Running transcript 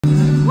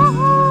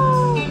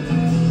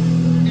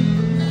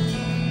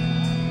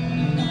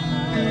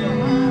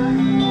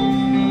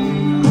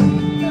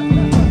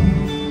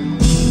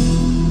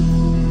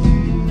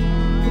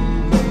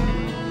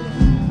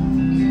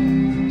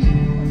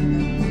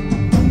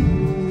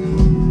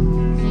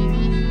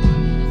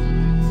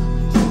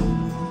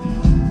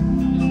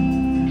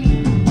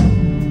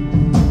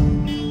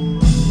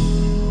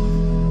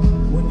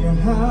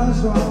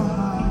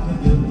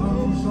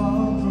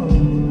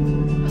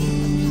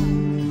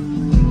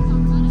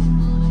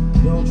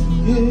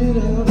Get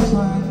out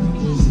tight,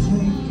 just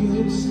take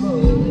it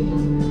slow.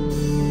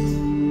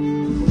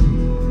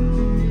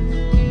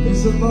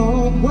 It's a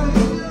long way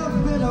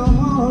up and a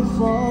hard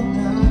fall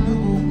down. You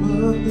woke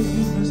up and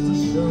you missed the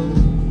show.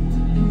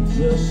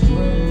 Just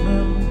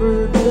remember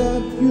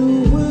that you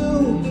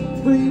will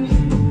reap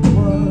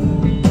what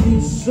you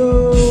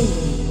sow.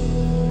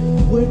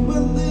 When we're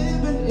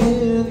living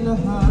in the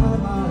high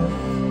life,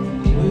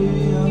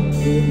 way up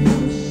in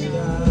the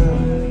sky.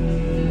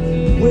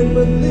 When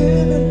we're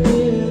living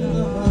in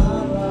the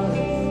high life,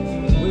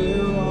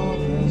 we're all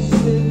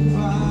passing by.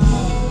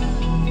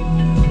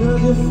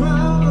 'Cause you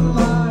found a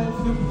life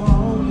you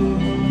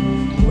wanted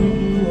when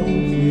you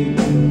open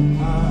your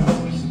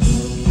eyes. The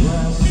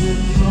grass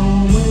is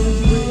always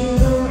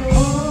greener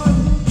on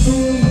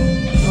the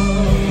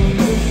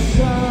other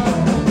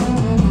side.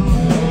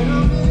 And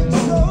I'm in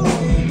so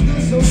deep,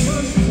 there's so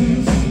much to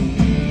see.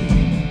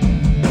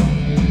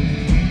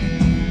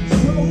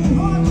 So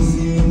hard to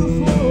see the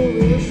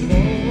forest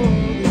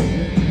falling.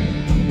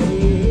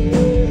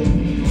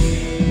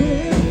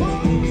 Big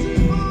bones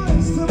and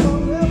mines to my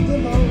left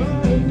and my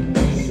right.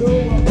 So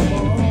I'm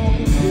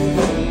falling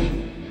down.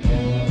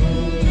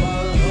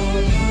 My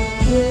heart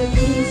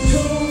getting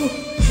so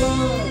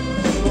far,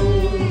 so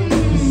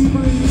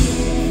free.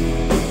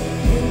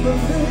 When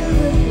we're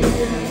living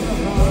in the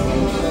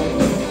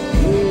highlight,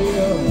 way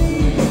up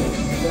in the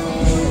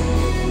sky.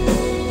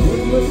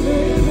 When we're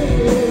living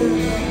in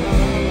the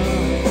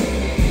highlight,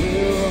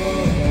 we're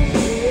all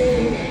passing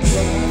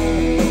by.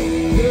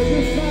 'Cause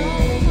you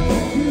found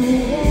what you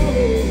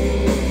wanted.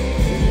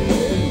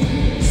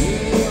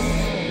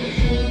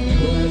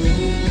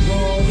 Blessings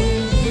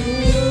always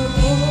greener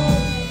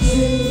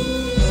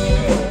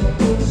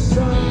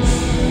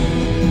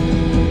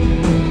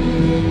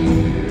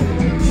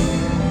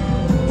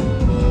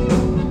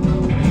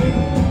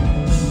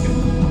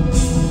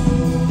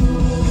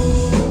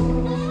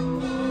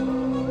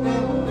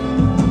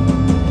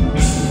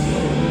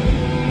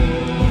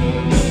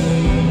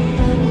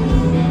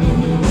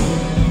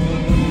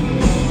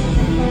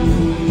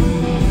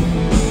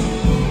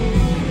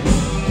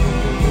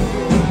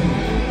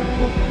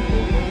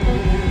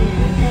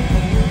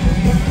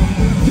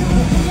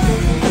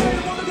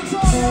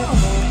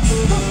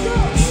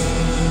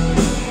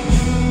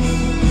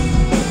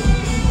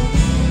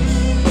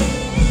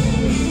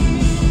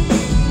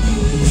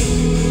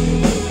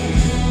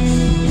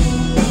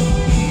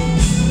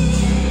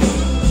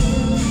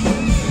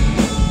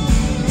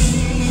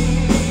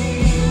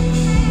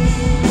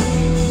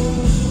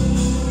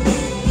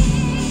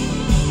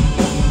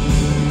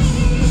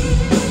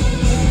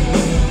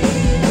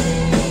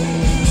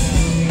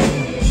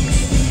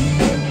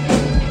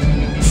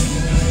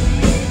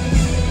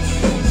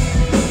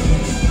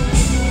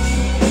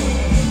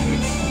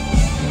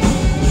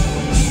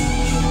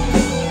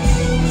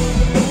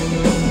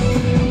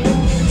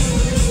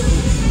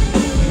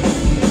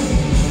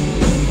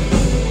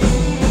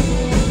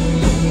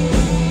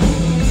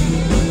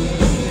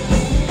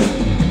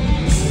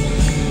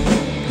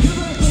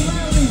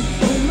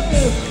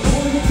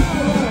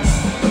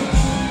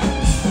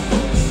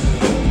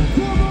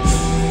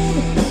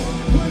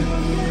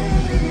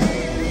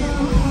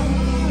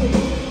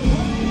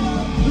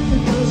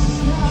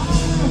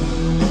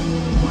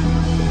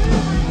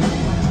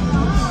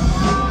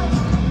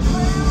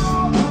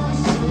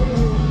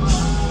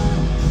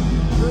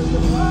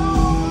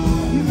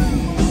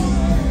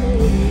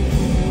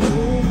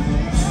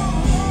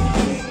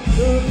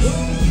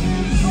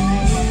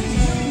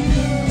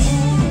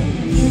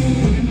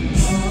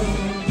on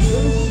the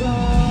other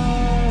side.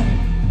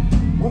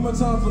 One more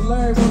time for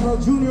Larry Monroe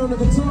Jr. on the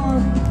guitar.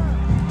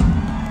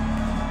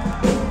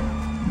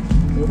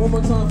 And one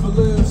more time for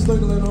Liv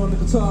Stigling on the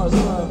guitar as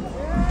well.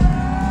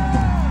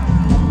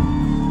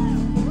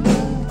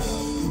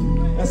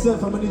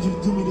 SF, I'm gonna need you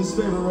to do me this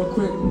favor real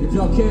quick. If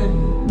y'all can,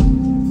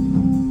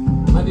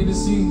 I need to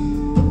see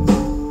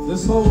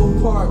this whole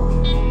park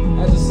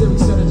at the Civic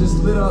Center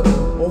just lit up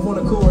on one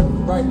accord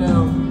right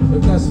now.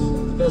 If that's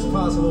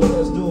possible, if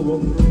that's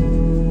doable.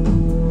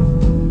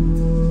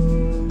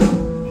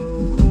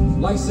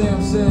 Like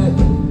Sam said,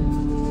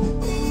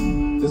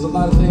 there's a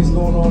lot of things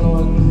going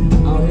on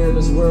out here in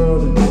this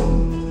world,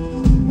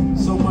 and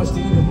so much to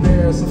even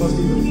bear, so much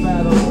to even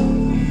fathom.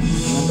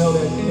 I know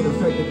that it can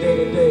affect the day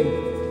to day.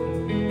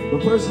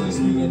 But personally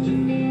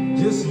speaking,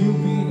 just you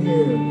being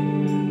here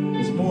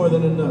is more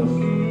than enough.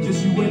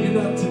 Just you waking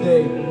up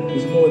today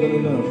is more than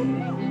enough.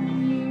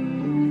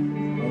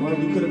 Alright,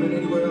 we could have been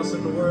anywhere else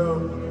in the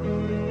world.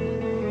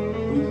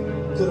 We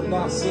could have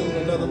not seen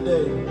another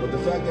day. But the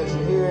fact that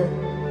you're here,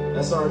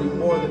 that's already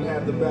more than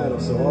half the battle.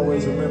 So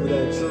always remember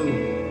that true,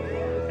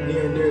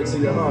 near and dear to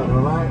your heart,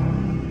 alright?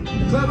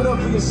 Clap it up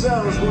for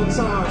yourselves one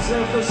time.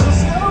 San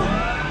Francisco!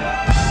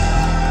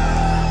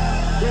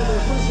 Yeah, they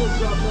appreciate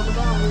y'all coming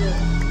out here.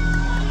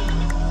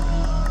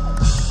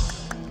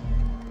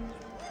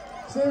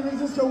 San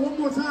Francisco, one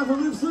more time for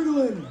Liv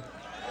Stigling.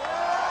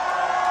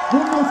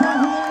 One more time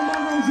for Larry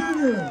Monroe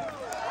Jr.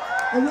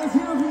 And let's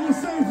hear it from the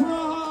Safe for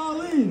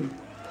Ali.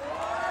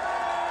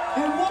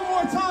 And one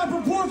more more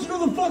time for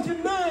Portugal the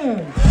fucking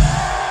man.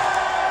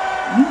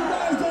 You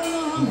guys don't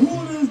know how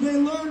cool it is. They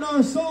learned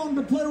our song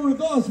to play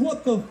with us.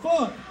 What the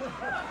fuck?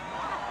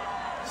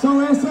 So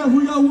SF,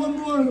 we got one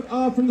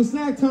more from the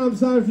Snack Time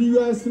side for you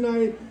guys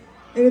tonight.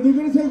 And if you're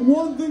gonna take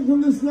one thing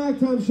from this Snack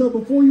Time show,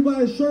 before you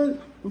buy a shirt,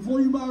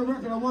 before you buy a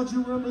record, I want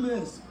you to remember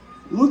this.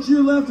 Look to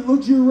your left and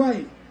look to your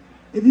right.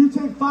 If you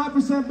take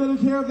 5% better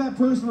care of that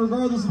person,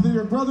 regardless if they're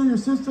your brother, your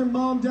sister,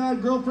 mom,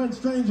 dad, girlfriend,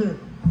 stranger,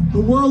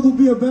 the world will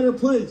be a better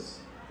place.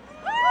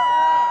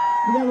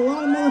 We got a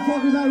lot of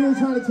motherfuckers out here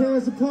trying to tear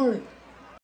us apart.